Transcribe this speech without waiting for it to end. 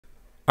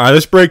All right,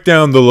 let's break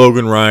down the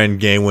Logan Ryan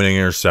game-winning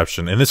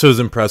interception. And this was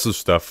impressive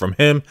stuff from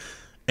him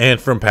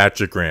and from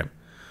Patrick Graham.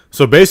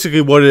 So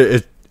basically what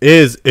it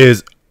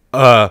is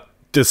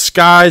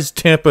disguised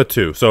Tampa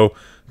 2. So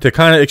to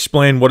kind of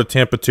explain what a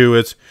Tampa 2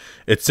 is,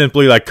 it's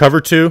simply like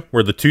cover 2,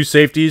 where the two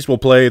safeties will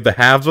play the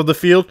halves of the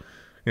field.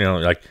 You know,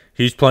 like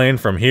he's playing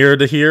from here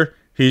to here,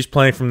 he's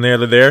playing from there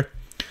to there.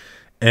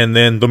 And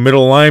then the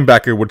middle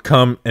linebacker would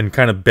come and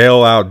kind of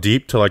bail out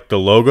deep to like the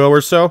logo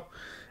or so.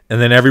 And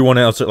then everyone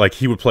else, like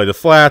he would play the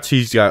flats.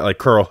 He's got like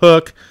curl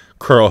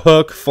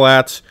hook,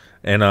 flats,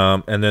 and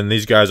then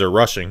these guys are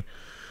rushing.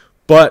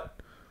 But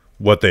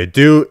what they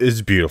do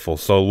is beautiful.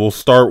 So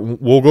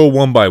we'll go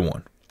one by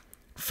one.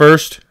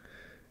 First,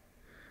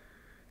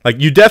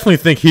 like you definitely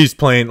think he's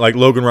playing, like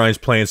Logan Ryan's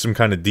playing some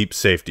kind of deep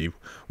safety,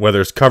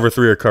 whether it's cover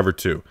 3 or cover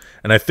 2.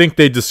 And I think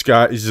they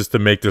disguise just to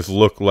make this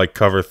look like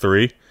cover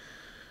 3.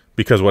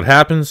 Because what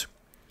happens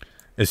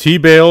is he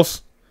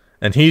bails,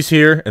 and he's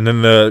here, and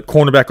then the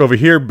cornerback over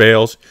here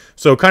bails.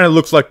 So it kind of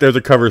looks like there's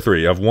a cover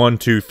 3 of 1,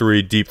 2,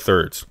 3 deep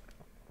thirds.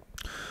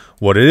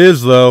 What it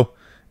is, though,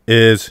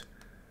 is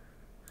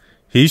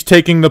he's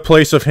taking the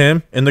place of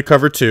him in the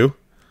cover 2.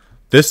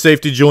 This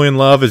safety, Julian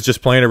Love, is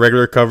just playing a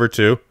regular cover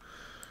 2.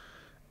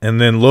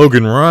 And then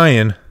Logan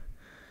Ryan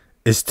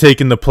is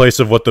taking the place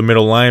of what the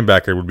middle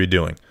linebacker would be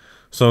doing.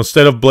 So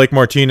instead of Blake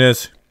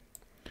Martinez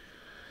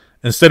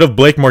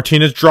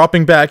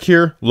dropping back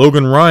here,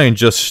 Logan Ryan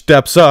just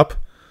steps up.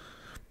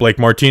 Blake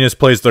Martinez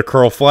plays the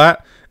curl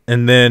flat,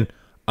 and then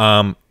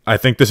I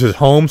think this is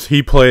Holmes.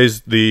 He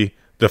plays the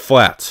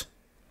flats.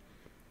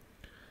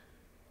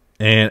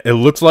 And it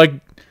looks like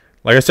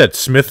I said,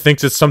 Smith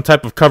thinks it's some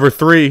type of cover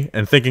 3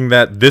 and thinking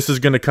that this is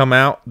going to come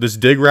out, this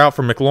dig route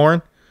from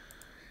McLaurin.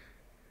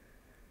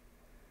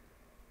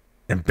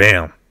 And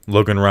bam,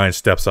 Logan Ryan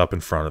steps up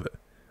in front of it.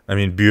 I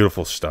mean,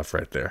 beautiful stuff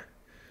right there.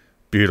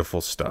 Beautiful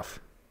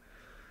stuff.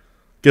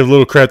 Give a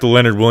little credit to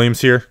Leonard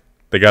Williams here.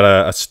 They got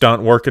a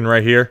stunt working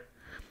right here.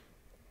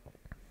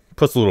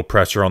 Puts a little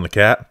pressure on the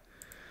cat.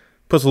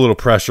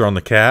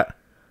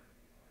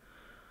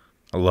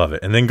 I love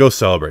it. And then go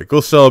celebrate. Go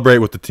celebrate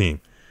with the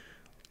team.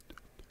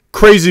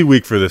 Crazy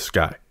week for this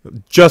guy.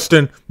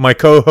 Justin, my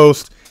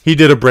co-host, he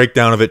did a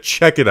breakdown of it.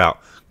 Check it out.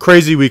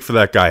 Crazy week for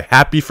that guy.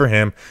 Happy for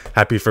him.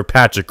 Happy for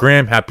Patrick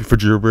Graham. Happy for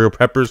Jabril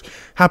Peppers.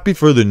 Happy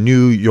for the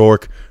New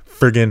York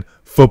friggin'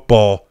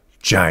 football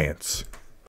Giants.